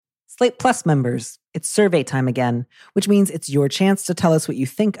Slate Plus members, it's survey time again, which means it's your chance to tell us what you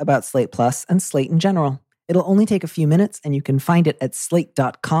think about Slate Plus and Slate in general. It'll only take a few minutes, and you can find it at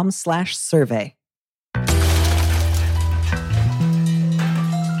slate.com/survey.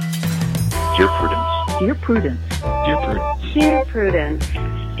 Dear Prudence. Dear Prudence. Dear Prudence. Dear Prudence.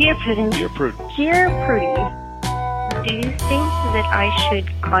 Dear Prudence. Dear Prudence. Dear Prudy, do you think that I should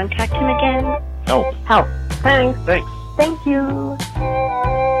contact him again? Help. Help. Thanks. Thanks. Thank you.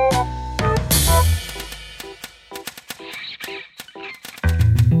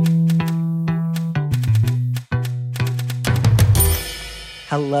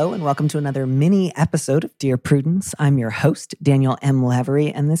 Hello and welcome to another mini episode of Dear Prudence. I'm your host, Daniel M. Lavery,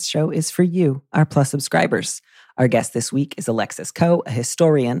 and this show is for you, our Plus subscribers. Our guest this week is Alexis Coe, a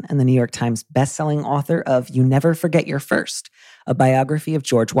historian and the New York Times bestselling author of You Never Forget Your First, a biography of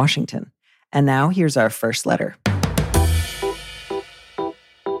George Washington. And now here's our first letter.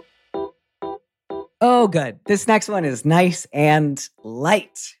 Oh, good. This next one is nice and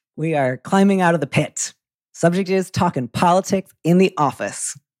light. We are climbing out of the pit. Subject is talking politics in the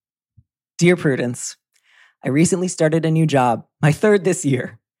office. Dear Prudence, I recently started a new job, my third this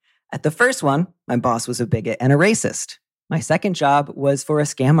year. At the first one, my boss was a bigot and a racist. My second job was for a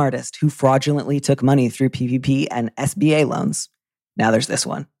scam artist who fraudulently took money through PPP and SBA loans. Now there's this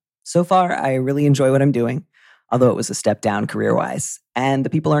one. So far, I really enjoy what I'm doing, although it was a step down career-wise, and the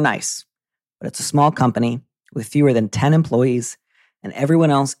people are nice. But it's a small company with fewer than 10 employees, and everyone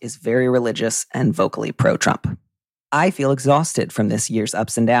else is very religious and vocally pro-Trump. I feel exhausted from this year's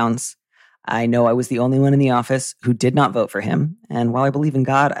ups and downs. I know I was the only one in the office who did not vote for him, and while I believe in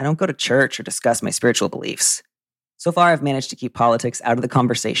God, I don't go to church or discuss my spiritual beliefs. So far, I've managed to keep politics out of the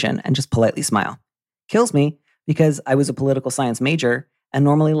conversation and just politely smile. Kills me because I was a political science major and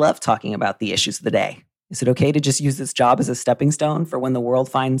normally love talking about the issues of the day. Is it okay to just use this job as a stepping stone for when the world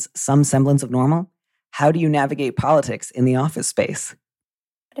finds some semblance of normal? How do you navigate politics in the office space?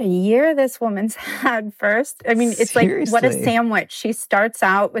 What a year this woman's had first. I mean, it's Seriously. like, what a sandwich. She starts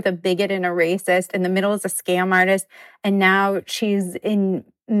out with a bigot and a racist. In the middle is a scam artist. And now she's in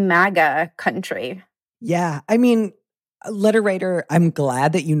MAGA country. Yeah, I mean, letter writer, I'm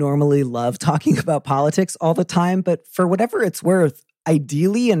glad that you normally love talking about politics all the time, but for whatever it's worth,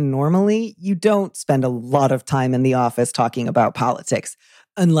 ideally and normally, you don't spend a lot of time in the office talking about politics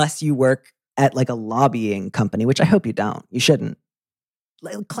unless you work at like a lobbying company, which I hope you don't. You shouldn't.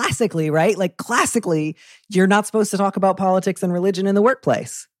 Classically, right? Like classically, you're not supposed to talk about politics and religion in the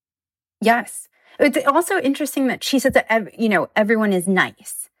workplace. Yes. It's also interesting that she says that, everyone is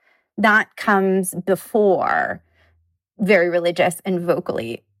nice. That comes before very religious and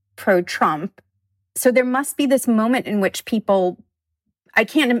vocally pro-Trump. So there must be this moment in which people, I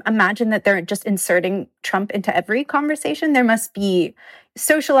can't imagine that they're just inserting Trump into every conversation. There must be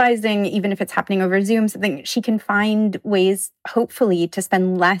socializing, even if it's happening over Zoom, something she can find ways, hopefully, to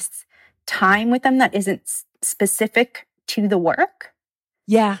spend less time with them that isn't specific to the work.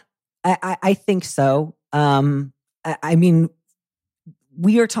 Yeah, I think so. I mean,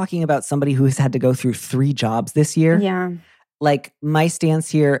 we are talking about somebody who has had to go through 3 jobs this year. Yeah. Like, my stance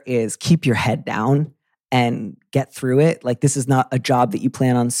here is keep your head down and get through it. Like, this is not a job that you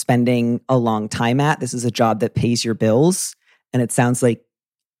plan on spending a long time at. This is a job that pays your bills. And it sounds like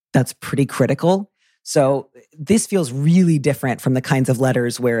that's pretty critical. So this feels really different from the kinds of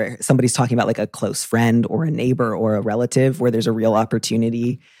letters where somebody's talking about like a close friend or a neighbor or a relative where there's a real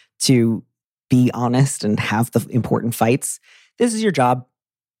opportunity to be honest and have the important fights. This is your job.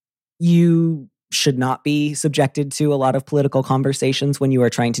 You should not be subjected to a lot of political conversations when you are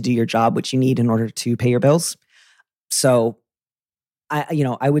trying to do your job, which you need in order to pay your bills. So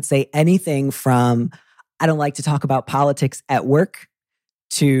I would say anything from I don't like to talk about politics at work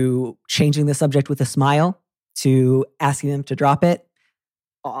to changing the subject with a smile to asking them to drop it.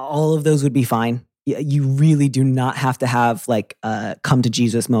 All of those would be fine. You really do not have to have like a come to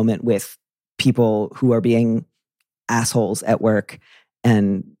Jesus moment with people who are being assholes at work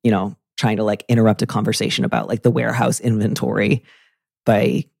and, trying to like interrupt a conversation about like the warehouse inventory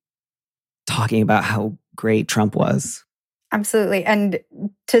by talking about how great Trump was. Absolutely. And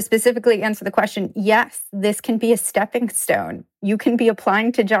to specifically answer the question, yes, this can be a stepping stone. You can be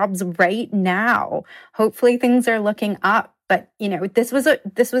applying to jobs right now. Hopefully things are looking up. But, this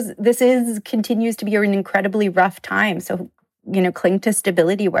continues to be an incredibly rough time. So, cling to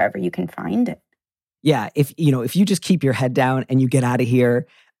stability wherever you can find it. Yeah. If you just keep your head down and you get out of here,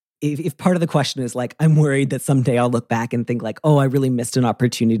 if part of the question is like, I'm worried that someday I'll look back and think like, oh, I really missed an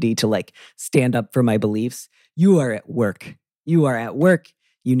opportunity to like stand up for my beliefs. You are at work. You are at work.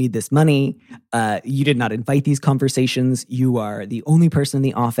 You need this money. You did not invite these conversations. You are the only person in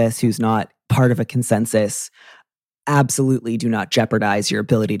the office who's not part of a consensus. Absolutely do not jeopardize your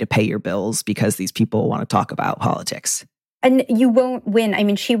ability to pay your bills because these people want to talk about politics. And you won't win. I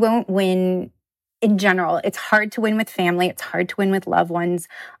mean, she won't win in general. It's hard to win with family. It's hard to win with loved ones.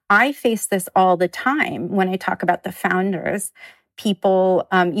 I face this all the time when I talk about the founders. People,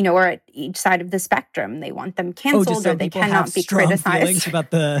 are at each side of the spectrum. They want them canceled or they cannot be criticized. About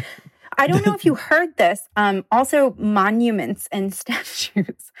the I don't know if you heard this. Also, monuments and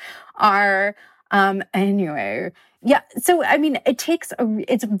statues are, anyway. Yeah. So, I mean,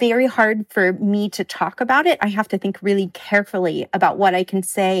 it's very hard for me to talk about it. I have to think really carefully about what I can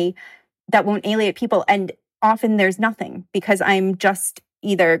say that won't alienate people. And often there's nothing because I'm just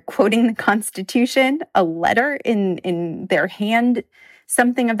either quoting the Constitution, a letter in their hand,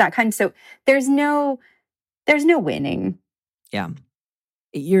 something of that kind. So there's no winning. Yeah.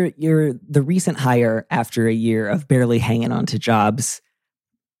 You're the recent hire after a year of barely hanging on to jobs.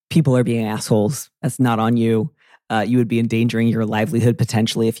 People are being assholes. That's not on you. You would be endangering your livelihood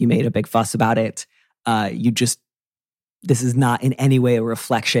potentially if you made a big fuss about it. This is not in any way a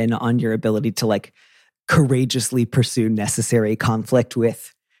reflection on your ability to courageously pursue necessary conflict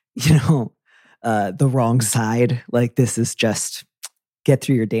with, the wrong side. This is just get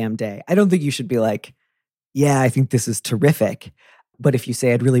through your damn day. I don't think you should be yeah, I think this is terrific. But if you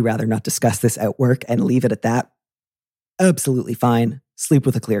say, I'd really rather not discuss this at work and leave it at that, absolutely fine. Sleep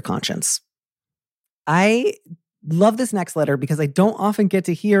with a clear conscience. I love this next letter because I don't often get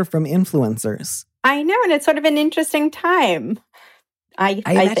to hear from influencers. I know, and it's sort of an interesting time. I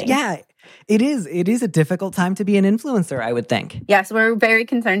think. Yeah, it is. It is a difficult time to be an influencer, I would think. Yes, we're very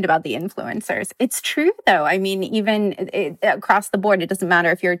concerned about the influencers. It's true, though. I mean, even across the board, it doesn't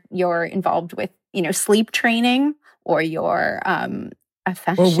matter if you're involved with, sleep training or you're a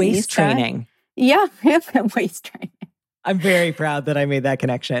fashionista. Or waist training. Yeah, waist training. I'm very proud that I made that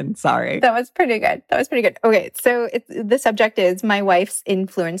connection. Sorry. That was pretty good. Okay, so the subject is my wife's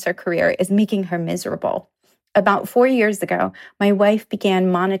influencer career is making her miserable. About 4 years ago, my wife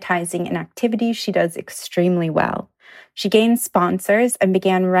began monetizing an activity she does extremely well. She gained sponsors and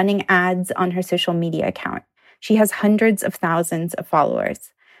began running ads on her social media account. She has hundreds of thousands of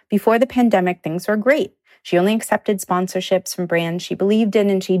followers. Before the pandemic, things were great. She only accepted sponsorships from brands she believed in,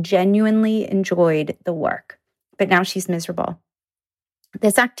 and she genuinely enjoyed the work. But now she's miserable.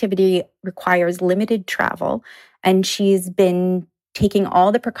 This activity requires limited travel, and she's been taking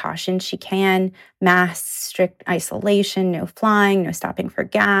all the precautions she can, masks, strict isolation, no flying, no stopping for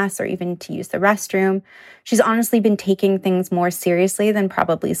gas, or even to use the restroom. She's honestly been taking things more seriously than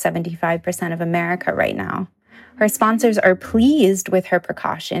probably 75% of America right now. Her sponsors are pleased with her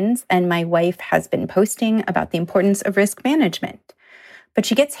precautions, and my wife has been posting about the importance of risk management. But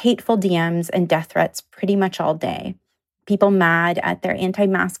she gets hateful DMs and death threats pretty much all day. People mad at their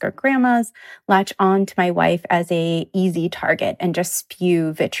anti-masker grandmas latch on to my wife as an easy target and just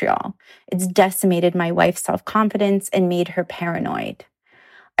spew vitriol. It's decimated my wife's self-confidence and made her paranoid.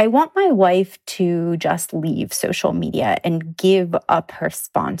 I want my wife to just leave social media and give up her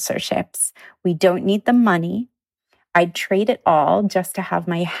sponsorships. We don't need the money. I'd trade it all just to have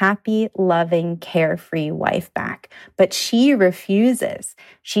my happy, loving, carefree wife back. But she refuses.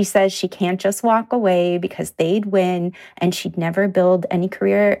 She says she can't just walk away because they'd win and she'd never build any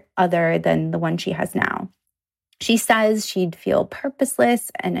career other than the one she has now. She says she'd feel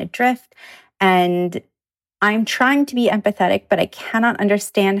purposeless and adrift. And I'm trying to be empathetic, but I cannot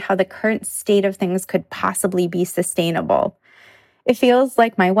understand how the current state of things could possibly be sustainable. It feels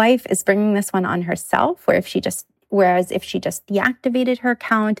like my wife is bringing this one on herself, whereas if she just deactivated her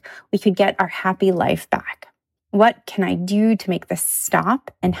account, we could get our happy life back. What can I do to make this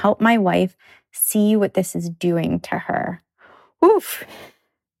stop and help my wife see what this is doing to her? Oof.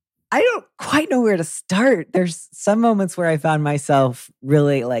 I don't quite know where to start. There's some moments where I found myself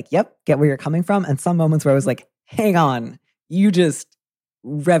really yep, get where you're coming from. And some moments where I was like, hang on, you just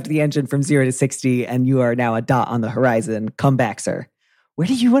revved the engine from 0 to 60 and you are now a dot on the horizon. Come back, sir. Where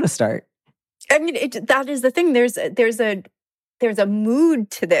do you want to start? I mean, that is the thing. There's a mood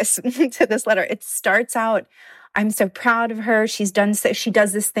to this to this letter. It starts out, I'm so proud of her. She does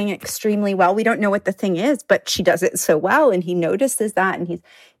this thing extremely well. We don't know what the thing is, but she does it so well, and he notices that, and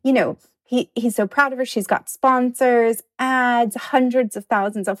he's so proud of her. She's got sponsors, ads, hundreds of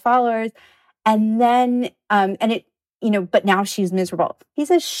thousands of followers, and then but now she's miserable. He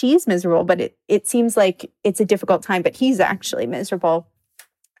says she's miserable, but it seems like it's a difficult time. But he's actually miserable.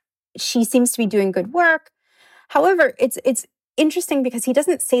 She seems to be doing good work. However, it's interesting because he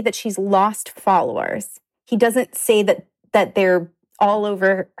doesn't say that she's lost followers. He doesn't say that they're all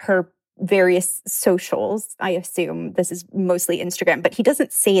over her various socials. I assume this is mostly Instagram, but he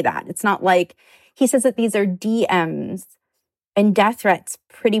doesn't say that. It's not like he says that these are DMs and death threats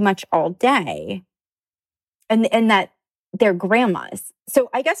pretty much all day, and that they're grandmas. So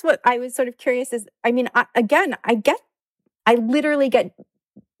I guess what I was sort of curious is, I mean, I literally get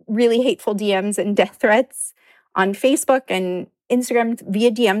really hateful DMs and death threats on Facebook and Instagram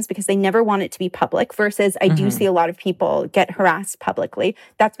via DMs because they never want it to be public, versus I do see a lot of people get harassed publicly.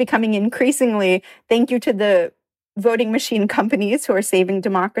 That's becoming increasingly, thank you to the voting machine companies who are saving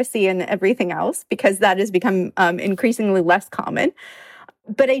democracy and everything else, because that has become increasingly less common.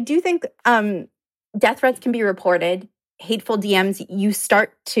 But I do think death threats can be reported. Hateful DMs, you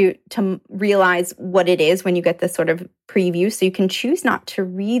start to realize what it is when you get this sort of preview, so you can choose not to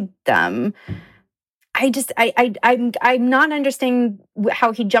read them. I'm not understanding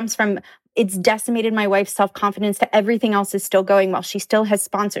how he jumps from it's decimated my wife's self-confidence to everything else is still going well. She still has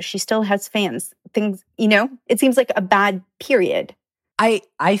sponsors. She still has fans. Things, it seems like a bad period.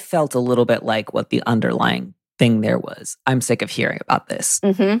 I felt a little bit like what the underlying thing there was. I'm sick of hearing about this.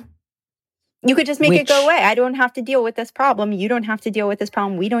 Mm-hmm. You could just make it go away. I don't have to deal with this problem. You don't have to deal with this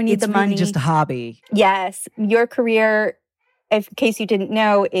problem. We don't need the money. It's really just a hobby. Yes. Your career, in case you didn't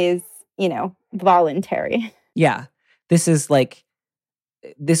know, is, voluntary. Yeah. This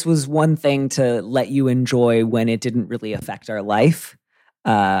was one thing to let you enjoy when it didn't really affect our life,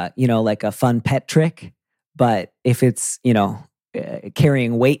 like a fun pet trick. But if it's,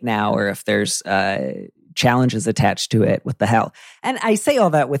 carrying weight now, or if there's challenges attached to it, what the hell? And I say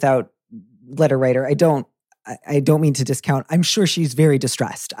all that without letter writer. I don't mean to discount. I'm sure she's very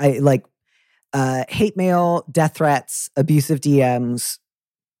distressed. Hate mail, death threats, abusive DMs.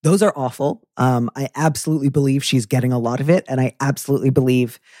 Those are awful. I absolutely believe she's getting a lot of it. And I absolutely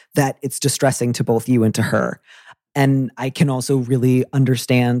believe that it's distressing to both you and to her. And I can also really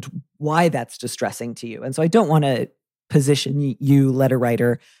understand why that's distressing to you. And so I don't want to position you, letter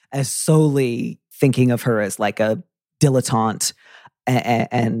writer, as solely thinking of her as like a dilettante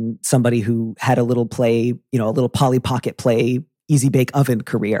and somebody who had a little play, a little Polly Pocket play, easy bake oven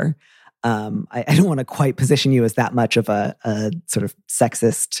career. I don't want to quite position you as that much of a sort of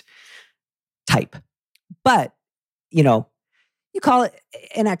sexist type, but you call it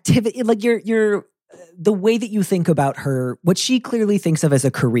an activity. Like you're the way that you think about her, what she clearly thinks of as a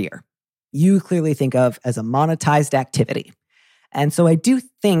career, you clearly think of as a monetized activity, and so I do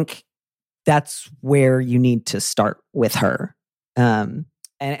think that's where you need to start with her. And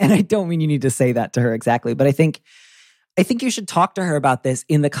I don't mean you need to say that to her exactly, but I think you should talk to her about this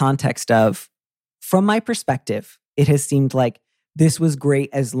in the context of, from my perspective, it has seemed like this was great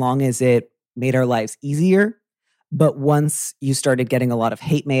as long as it made our lives easier. But once you started getting a lot of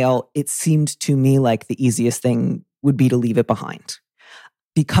hate mail, it seemed to me like the easiest thing would be to leave it behind.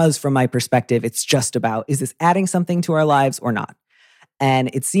 Because from my perspective, it's just about, is this adding something to our lives or not? And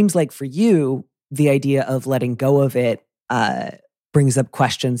it seems like for you, the idea of letting go of it brings up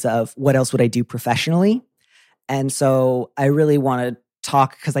questions of what else would I do professionally? And so I really want to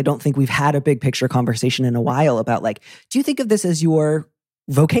talk, because I don't think we've had a big picture conversation in a while about do you think of this as your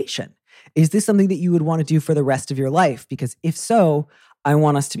vocation? Is this something that you would want to do for the rest of your life? Because if so, I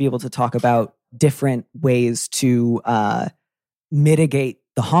want us to be able to talk about different ways to mitigate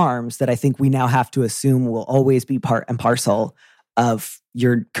the harms that I think we now have to assume will always be part and parcel of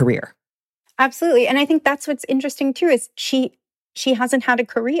your career. Absolutely. And I think that's what's interesting too, is she hasn't had a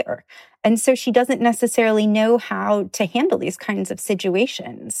career. And so she doesn't necessarily know how to handle these kinds of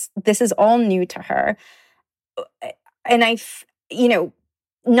situations. This is all new to her. And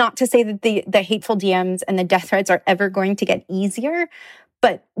not to say that the hateful DMs and the death threats are ever going to get easier,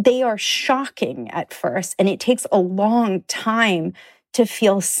 but they are shocking at first. And it takes a long time to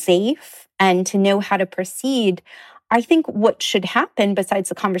feel safe and to know how to proceed. I think what should happen, besides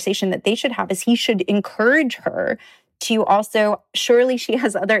the conversation that they should have, is he should encourage her to also, surely she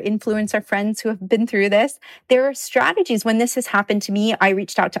has other influencer friends who have been through this. There are strategies. When this has happened to me, I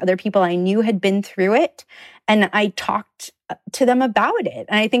reached out to other people I knew had been through it, and I talked to them about it.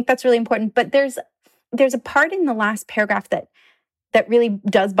 And I think that's really important. But there's a part in the last paragraph that really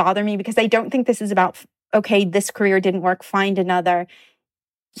does bother me, because I don't think this is about, okay, this career didn't work, find another.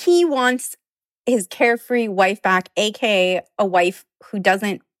 He wants his carefree wife back, aka a wife who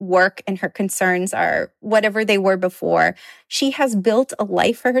doesn't work and her concerns are whatever they were before. She has built a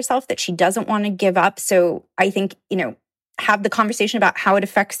life for herself that she doesn't want to give up. So I think, have the conversation about how it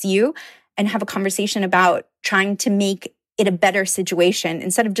affects you, and have a conversation about trying to make it a better situation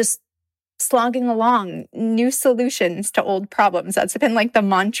instead of just slogging along, new solutions to old problems. That's been like the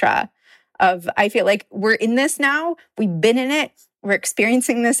mantra of, I feel like we're in this now. We've been in it. We're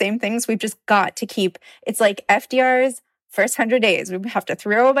experiencing the same things. We've just got to keep, it's like FDR's first 100 days. We have to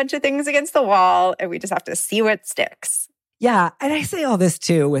throw a bunch of things against the wall and we just have to see what sticks. Yeah. And I say all this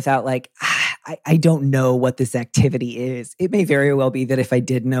too without like, I don't know what this activity is. It may very well be that if I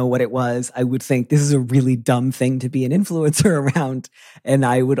did know what it was, I would think this is a really dumb thing to be an influencer around. And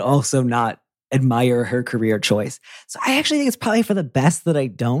I would also not admire her career choice. So I actually think it's probably for the best that I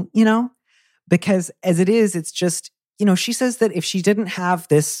don't, because as it is, it's just, she says that if she didn't have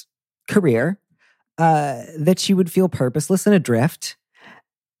this career, that she would feel purposeless and adrift.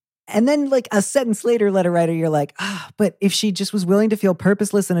 And then like a sentence later, letter writer, you're like, but if she just was willing to feel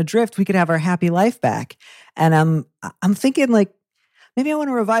purposeless and adrift, we could have our happy life back. And I'm thinking like, maybe I want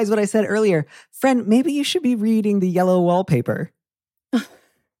to revise what I said earlier. Friend, maybe you should be reading The Yellow Wallpaper.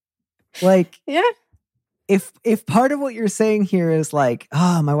 Like, yeah. If part of what you're saying here is like,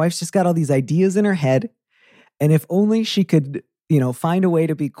 my wife's just got all these ideas in her head. And if only she could, find a way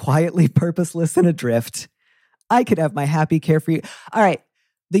to be quietly purposeless and adrift, I could have my happy, carefree. All right.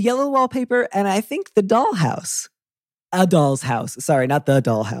 The Yellow Wallpaper, and I think The Dollhouse. A Doll's House. Sorry, not The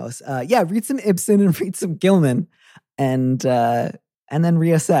Dollhouse. Yeah, read some Ibsen and read some Gilman, and then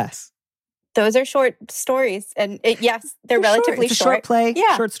reassess. Those are short stories, and yes, they're relatively short. It's a short play,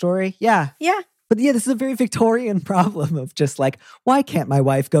 short story. Yeah. But yeah, this is a very Victorian problem of just like, why can't my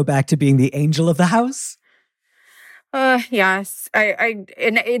wife go back to being the angel of the house? Yes, and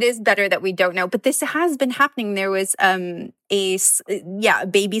it is better that we don't know, but this has been happening. There was a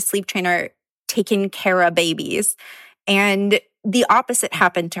baby sleep trainer taking care of babies, and the opposite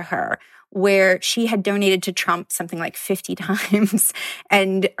happened to her, where she had donated to Trump something like 50 times,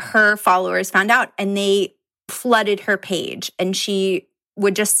 and her followers found out, and they flooded her page, and she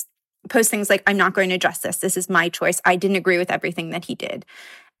would just post things like, "I'm not going to address this. This is my choice. I didn't agree with everything that he did,"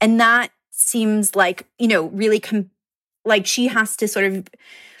 and that seems like really. Like she has to sort of...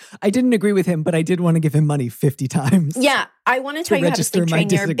 I didn't agree with him, but I did want to give him money 50 times. Yeah. I want to tell you how to sleep train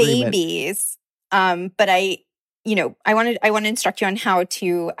your babies. But I want to instruct you on how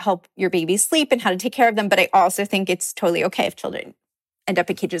to help your babies sleep and how to take care of them. But I also think it's totally okay if children end up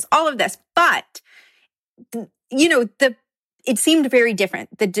in cages, all of this. But, it seemed very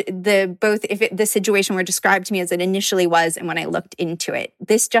different. The situation were described to me as it initially was, and when I looked into it,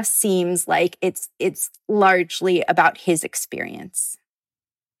 this just seems like it's largely about his experience.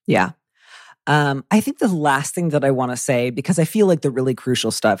 Yeah. I think the last thing that I want to say, because I feel like the really crucial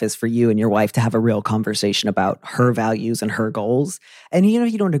stuff is for you and your wife to have a real conversation about her values and her goals. And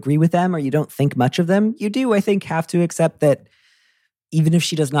if you don't agree with them or you don't think much of them, you do, I think, have to accept that even if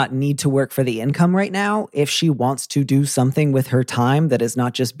she does not need to work for the income right now, if she wants to do something with her time that is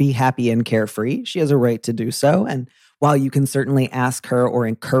not just be happy and carefree, she has a right to do so. And while you can certainly ask her or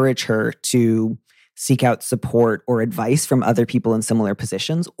encourage her to seek out support or advice from other people in similar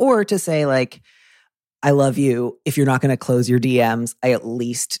positions, or to say like, I love you. If you're not going to close your DMs, I at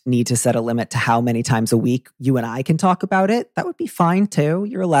least need to set a limit to how many times a week you and I can talk about it. That would be fine too.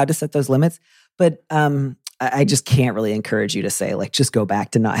 You're allowed to set those limits. But I just can't really encourage you to say, like, just go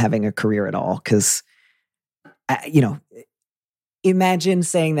back to not having a career at all. Because, imagine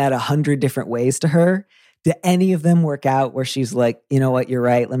saying that 100 different ways to her. Do any of them work out where she's like, you know what, you're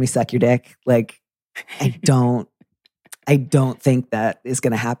right, let me suck your dick? Like, I don't think that is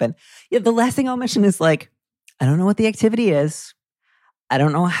going to happen. Yeah, the last thing I'll mention is like, I don't know what the activity is. I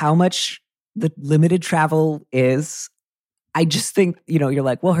don't know how much the limited travel is. I just think, you're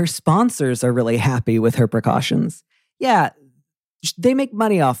like, well, her sponsors are really happy with her precautions. Yeah, they make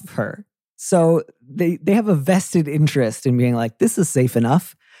money off of her. So they have a vested interest in being like, this is safe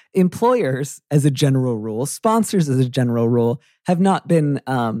enough. Employers, as a general rule, sponsors, as a general rule, have not been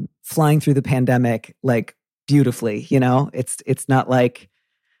flying through the pandemic like beautifully. It's not like,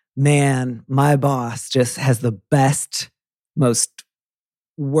 man, my boss just has the best, most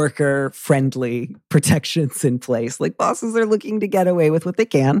worker-friendly protections in place. Like bosses are looking to get away with what they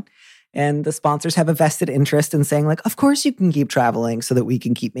can. And the sponsors have a vested interest in saying like, of course you can keep traveling so that we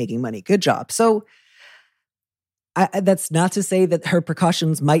can keep making money. Good job. So that's not to say that her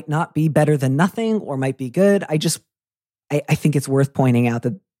precautions might not be better than nothing or might be good. I think it's worth pointing out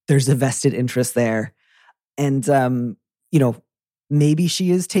that there's a vested interest there. And, maybe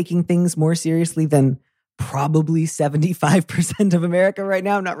she is taking things more seriously than probably 75% of America right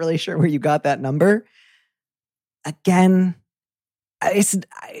now. I'm not really sure where you got that number. Again,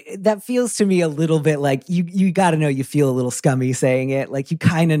 that feels to me a little bit like you got to know you feel a little scummy saying it. Like you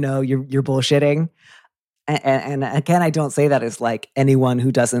kind of know you're bullshitting. And again, I don't say that as like anyone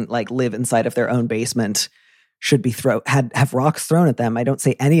who doesn't like live inside of their own basement should be have rocks thrown at them. I don't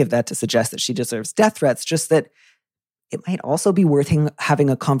say any of that to suggest that she deserves death threats. Just that it might also be worth having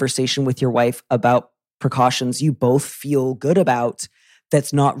a conversation with your wife about precautions you both feel good about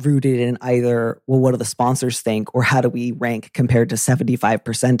that's not rooted in either, well, what do the sponsors think, or how do we rank compared to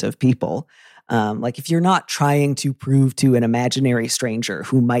 75% of people? Like if you're not trying to prove to an imaginary stranger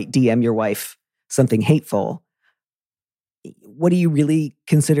who might DM your wife something hateful, what do you really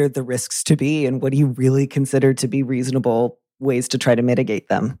consider the risks to be? And what do you really consider to be reasonable ways to try to mitigate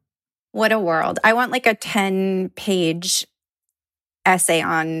them? What a world. I want like a 10-page essay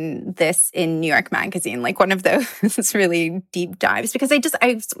on this in New York Magazine, like one of those really deep dives, because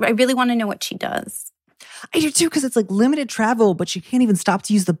I really want to know what she does. I do too, because it's like limited travel, but she can't even stop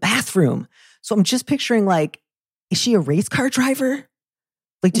to use the bathroom. So I'm just picturing like, is she a race car driver?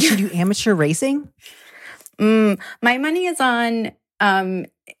 Like, does she do amateur racing? My money is on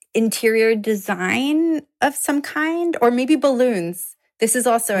interior design of some kind, or maybe balloons. This is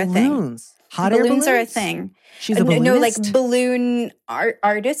also a thing. Balloons. Hot air balloons are a thing. She's a balloonist? No, like balloon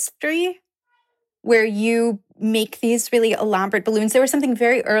artistry, where you make these really elaborate balloons. There was something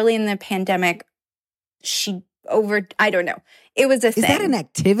very early in the pandemic. I don't know. It was a thing. Is that an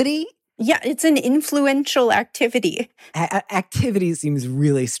activity? Yeah, it's an influential activity. Activity seems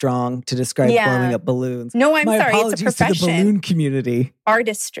really strong to describe blowing up balloons. No, I'm My sorry. apologies It's a profession. to the balloon community.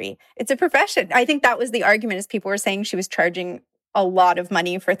 Artistry. It's a profession. I think that was the argument, is people were saying she was charging a lot of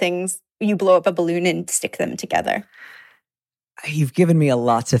money for things. You blow up a balloon and stick them together. You've given me a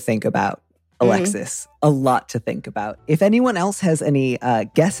lot to think about, Alexis. A lot to think about. If anyone else has any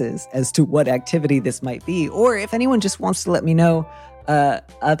guesses as to what activity this might be, or if anyone just wants to let me know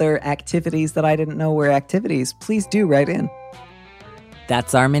other activities that I didn't know were activities, please do write in.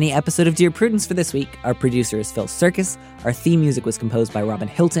 That's our mini episode of Dear Prudence for this week. Our producer is Phil Circus. Our theme music was composed by Robin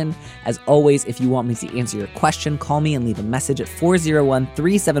Hilton. As always, if you want me to answer your question, call me and leave a message at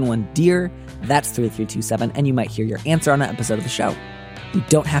 401-371-DEAR. That's 3327, and you might hear your answer on an episode of the show. You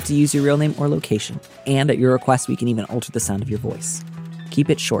don't have to use your real name or location. And at your request, we can even alter the sound of your voice. Keep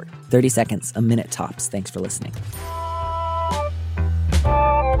it short, 30 seconds, a minute tops. Thanks for listening.